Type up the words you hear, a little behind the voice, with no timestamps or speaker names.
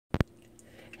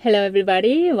Hello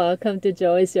everybody, welcome to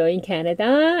Joy's Joy in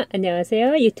Canada.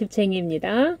 안녕하세요,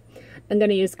 유튜브쟁이입니다. I'm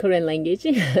gonna use Korean language.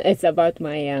 It's about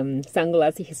my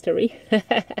sunglass history.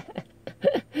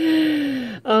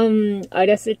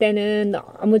 어렸을 때는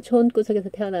너무 초원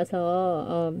구석에서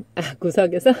태어나서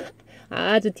구석에서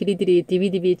아주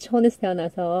디비디비 초원에서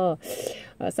태어나서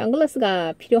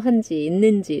선글라스가 필요한지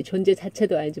있는지 존재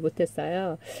자체도 알지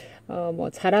못했어요. 뭐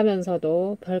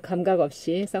자라면서도 별 감각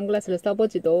없이 선글라스를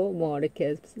써보지도 뭐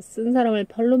이렇게 쓴 사람을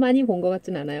별로 많이 본 것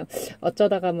같진 않아요.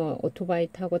 어쩌다가 뭐 오토바이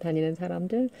타고 다니는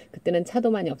사람들, 그때는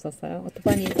차도 많이 없었어요.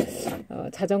 오토바이,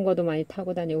 자전거도 많이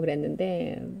타고 다니고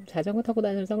그랬는데 자전거 타고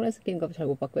다니는 선글라스 끼는 거 잘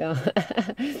못 봤고요.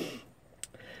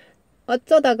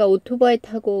 어쩌다가 오토바이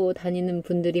타고 다니는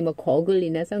분들이 뭐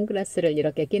거글이나 선글라스를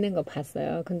이렇게 끼는 거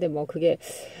봤어요. 근데 뭐 그게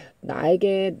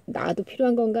나도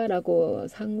필요한 건가라고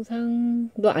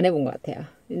상상도 안 해본 것 같아요.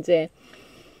 이제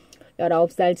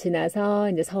 19살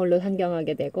지나서 이제 서울로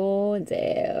상경하게 되고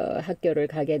이제 학교를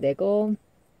가게 되고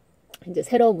이제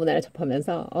새로운 문화를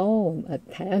접하면서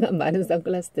다양한 많은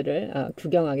선글라스들을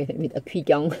구경하게 됩니다.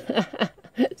 귀경.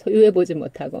 소유해보지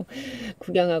못하고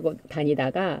구경하고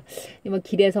다니다가 뭐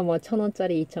길에서 뭐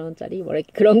 1,000원짜리 2,000원짜리 뭐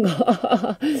이렇게 그런 거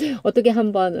어떻게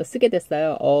한번 쓰게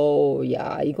됐어요.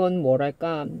 야 이건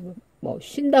뭐랄까 뭐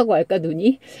쉰다고 할까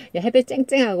눈이 햇빛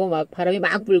쨍쨍하고 막 바람이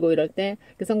막 불고 이럴 때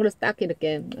그 선글라스 딱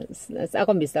이렇게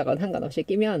싸건 비싸건 상관없이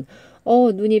끼면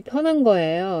눈이 편한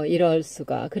거예요. 이럴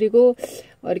수가. 그리고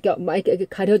이렇게 막 이렇게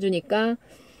가려주니까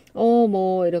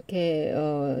뭐 이렇게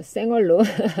생얼로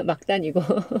막 다니고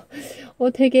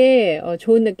되게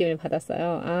좋은 느낌을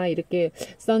받았어요. 아 이렇게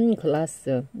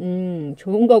선글라스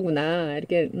좋은 거구나.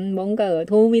 이렇게 뭔가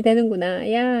도움이 되는구나.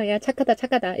 야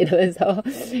착하다 이러면서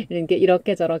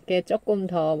이렇게 저렇게 조금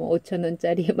더 뭐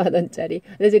 5,000원짜리 10,000원짜리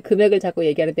그래서 금액을 자꾸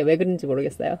얘기하는데 왜 그런지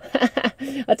모르겠어요.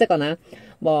 어쨌거나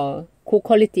뭐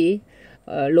고퀄리티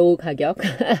로우 가격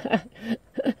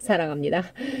사랑합니다.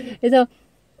 그래서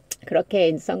그렇게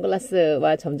이제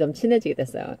선글라스와 점점 친해지게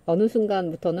됐어요. 어느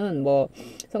순간부터는 뭐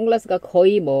선글라스가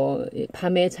거의 뭐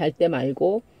밤에 잘 때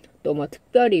말고 또 뭐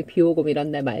특별히 비 오고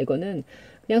이런 날 말고는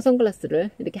그냥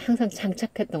선글라스를 이렇게 항상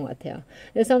장착했던 것 같아요.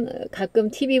 그래서 가끔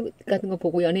TV 같은 거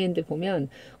보고 연예인들 보면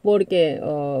뭐 이렇게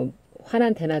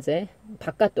환한 대낮에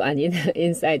바깥도 아닌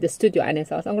인사이드 스튜디오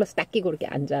안에서 선글라스 딱 끼고 이렇게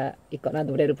앉아 있거나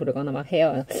노래를 부르거나 막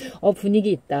해요.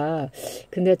 분위기 있다.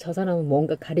 근데 저 사람은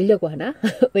뭔가 가리려고 하나?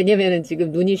 왜냐면은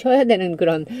지금 눈이 쉬어야 되는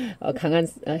그런 강한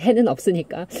해는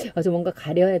없으니까 그래서 뭔가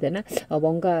가려야 되나?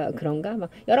 뭔가 그런가? 막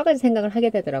여러 가지 생각을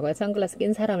하게 되더라고요. 선글라스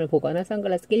낀 사람을 보거나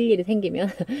선글라스 낄 일이 생기면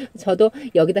저도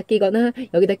여기다 끼거나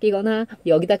여기다 끼거나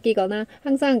여기다 끼거나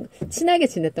항상 친하게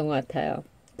지냈던 것 같아요.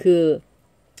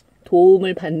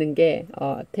 도움을 받는 게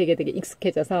되게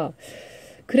익숙해져서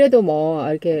그래도 뭐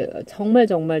이렇게 정말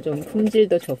좀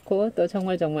품질도 좋고 또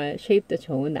정말 쉐입도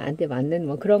좋은 나한테 맞는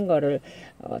뭐 그런 거를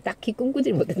딱히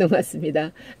꿈꾸질 못했던 것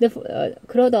같습니다. 근데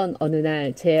그러던 어느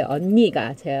날 제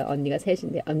언니가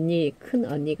셋인데 큰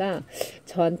언니가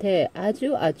저한테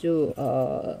아주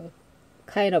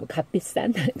kind of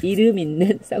값비싼 이름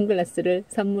있는 선글라스를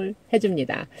선물해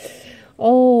줍니다.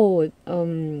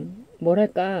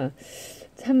 뭐랄까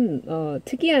참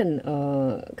특이한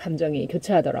감정이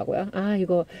교차하더라고요.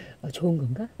 이거 좋은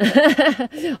건가?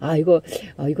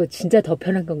 이거 진짜 더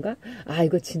편한 건가?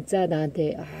 이거 진짜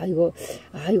나한테 이거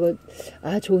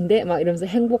좋은데 막 이러면서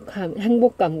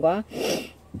행복감과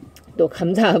또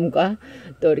감사함과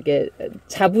또 이렇게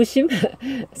자부심,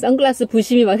 선글라스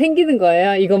부심이 막 생기는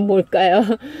거예요. 이건 뭘까요?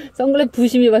 선글라스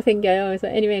부심이 막 생겨요. 그래서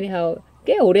anyhow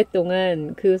꽤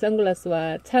오랫동안 그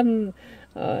선글라스와 참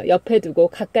옆에 두고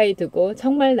가까이 두고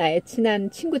정말 나의 친한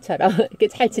친구처럼 이렇게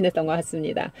잘 지냈던 것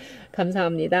같습니다.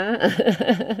 감사합니다.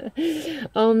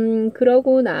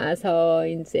 그러고 나서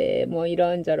이제 뭐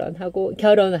이런저런 하고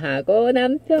결혼하고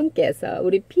남편께서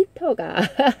우리 피터가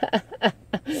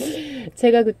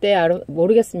제가 그때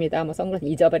모르겠습니다. 뭐 선글라스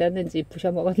잊어버렸는지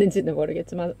부셔먹었는지는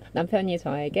모르겠지만 남편이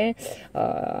저에게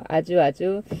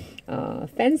아주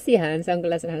팬시한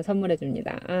선글라스를 하나 선물해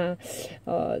줍니다.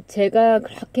 제가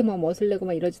그렇게 뭐 멋을 내고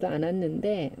막 이러지도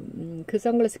않았는데 그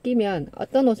선글라스 끼면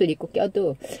어떤 옷을 입고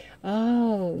껴도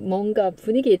뭔가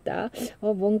분위기 있다.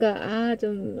 뭔가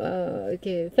좀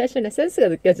이렇게 패션의 센스가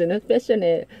느껴지는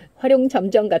패션의 활용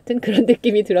점정 같은 그런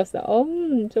느낌이 들었어.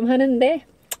 좀 하는데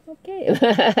오케이.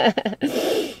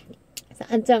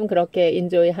 한참 그렇게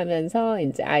인조이 하면서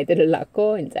이제 아이들을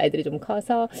낳고 이제 아이들이 좀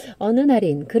커서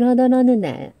그러던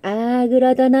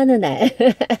어느 날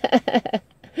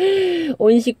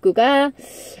온 식구가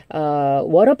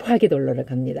워터파크에 놀러를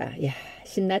갑니다. 야,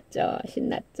 신났죠.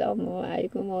 신났죠. 뭐,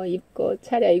 아이고, 뭐, 입고,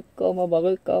 차려입고, 뭐,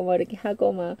 먹을 거, 뭐, 이렇게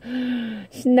하고, 막,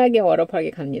 신나게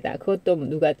워터파크에 갑니다. 그것도 뭐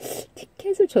누가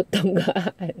티켓을 줬던가,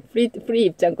 프리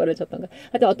입장권을 줬던가,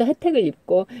 하여튼 어떤 혜택을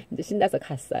입고, 이제 신나서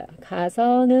갔어요.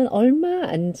 가서는 얼마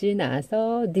안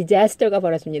지나서 디자스터가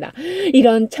벌어집니다.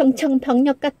 이런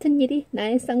청청병력 같은 일이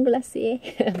나의 선글라스에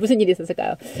무슨 일이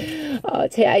있었을까요?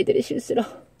 제 아이들이 실수로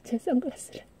제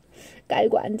선글라스를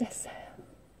깔고 앉았어요.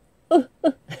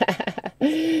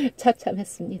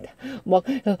 처참했습니다. 뭐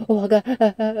화가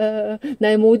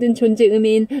나의 모든 존재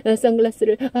의미인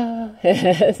선글라스를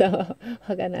해서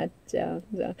화가 났죠.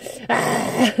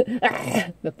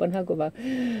 몇 번 하고 막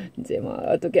이제 뭐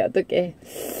어떻게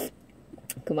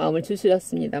그 마음을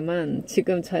추스렸습니다만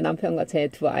지금 저희 남편과 제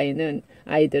두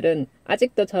아이들은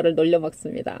아직도 저를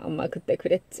놀려먹습니다. 엄마 그때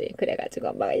그랬지. 그래가지고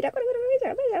엄마가 이러고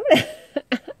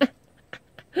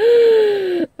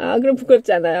그럼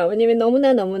부끄럽지 않아요. 왜냐면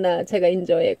너무나 제가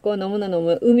인조했고 너무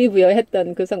의미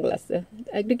부여했던 그 선글라스.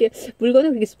 그렇게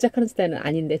물건을 그렇게 집착하는 스타일은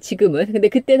아닌데 지금은. 근데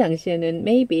그때 당시에는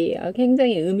maybe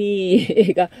굉장히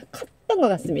의미가 컸던 것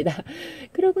같습니다.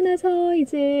 그러고 나서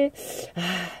이제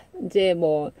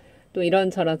뭐 또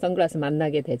이런저런 선글라스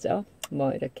만나게 되죠.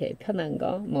 뭐 이렇게 편한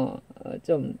거, 뭐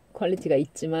좀 퀄리티가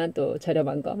있지만 또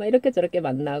저렴한 거, 막 이렇게 저렇게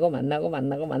만나다가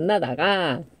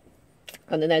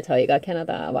어느 날 저희가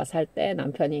캐나다 와서 할 때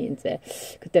남편이 이제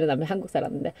그때는 남편 한국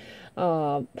살았는데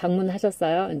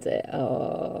방문하셨어요. 이제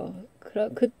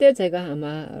그때 제가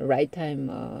아마 right time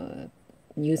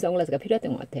뉴 선글라스가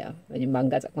필요했던 것 같아요. 왜냐면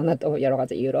망가졌거나 또 여러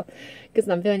가지 이유로.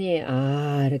 그래서 남편이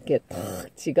이렇게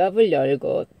탁 지갑을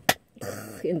열고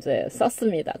이제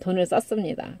썼습니다. 돈을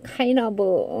썼습니다. kind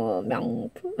of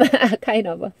명품, kind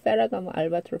of 페라가모,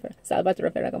 살바토르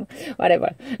페라가모,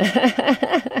 whatever.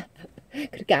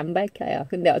 그렇게 안 밝혀요.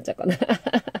 근데 어쨌거나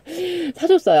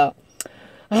사줬어요.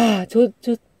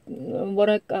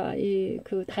 뭐랄까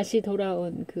그 다시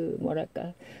돌아온 그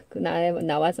뭐랄까 그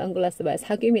나와 선글라스와의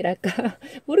사귐이랄까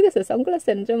모르겠어요.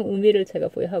 선글라스에는 좀 의미를 제가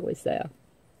부여하고 있어요.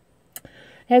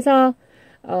 해서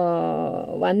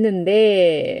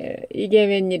왔는데 이게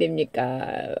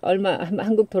웬일입니까?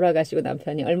 한국 돌아가시고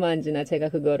남편이 얼마 안 지나 제가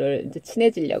그거를 이제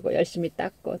친해지려고 열심히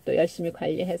닦고 또 열심히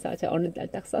관리해서 제가 어느 날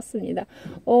딱 썼습니다.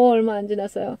 얼마 안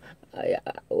지났어요.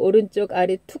 오른쪽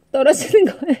알이 툭 떨어지는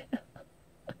거예요.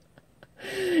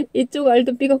 이쪽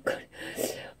알도 삐걱거려.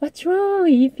 What's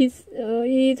wrong?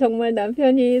 이 정말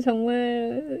남편이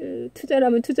정말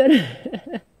투자라면 투자를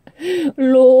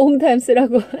long time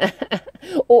쓰라고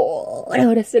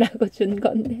오래 쓰라고 준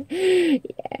건데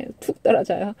툭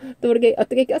떨어져요. 또 이렇게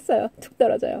어떻게 꼈어요. 툭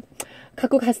떨어져요.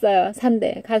 갖고 갔어요.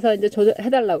 산대 가서 이제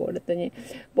조절해달라고 그랬더니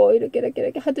뭐 이렇게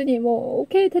하더니 뭐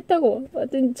오케이 됐다고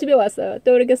하여튼 집에 왔어요.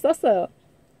 또 이렇게 썼어요.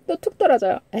 또 툭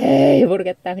떨어져요. 에이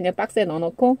모르겠다. 그냥 박스에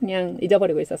넣어놓고 그냥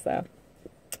잊어버리고 있었어요.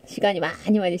 시간이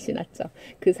많이 지났죠.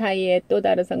 그 사이에 또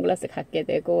다른 선글라스 갖게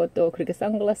되고 또 그렇게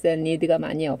선글라스에 니드가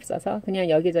많이 없어서 그냥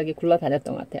여기저기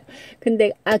굴러다녔던 것 같아요.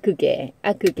 근데 그게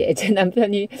제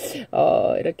남편이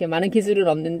이렇게 많은 기술은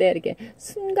없는데 이렇게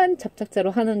순간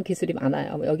접착제로 하는 기술이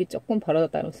많아요. 여기 조금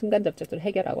벌어졌다면 순간 접착제로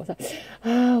해결하고 서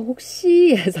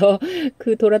혹시 해서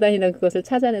그 돌아다니는 그것을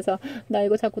찾아내서 나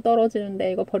이거 자꾸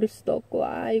떨어지는데 이거 버릴 수도 없고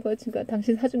이거 지금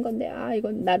당신 사준 건데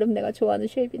이건 나름 내가 좋아하는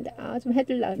쉐입인데 좀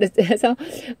해줄라 그래서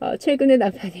최근에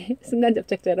남편이 순간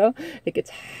접착제로 이렇게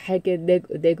잘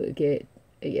이렇게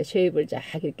쉐입을 쫙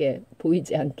이렇게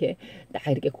보이지 않게 딱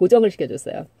이렇게 고정을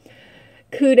시켜줬어요.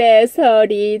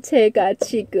 그래서리 제가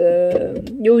지금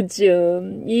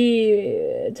요즘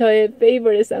저의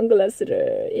favorite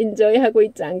선글라스를 인조이하고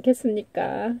있지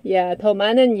않겠습니까? 더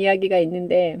많은 이야기가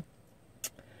있는데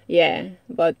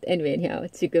but anyway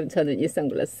지금 저는 이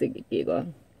선글라스 끼고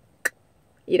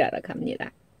일하러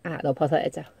갑니다. 너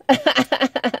벗어야죠.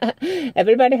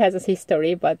 Everybody has a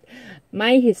history, but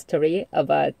my history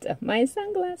about my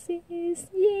sunglasses,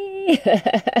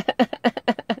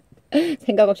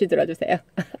 생각 없이 들어주세요.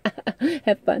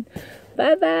 Have fun.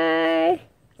 Bye bye.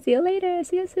 See you later.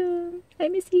 See you soon. I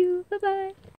miss you. Bye bye.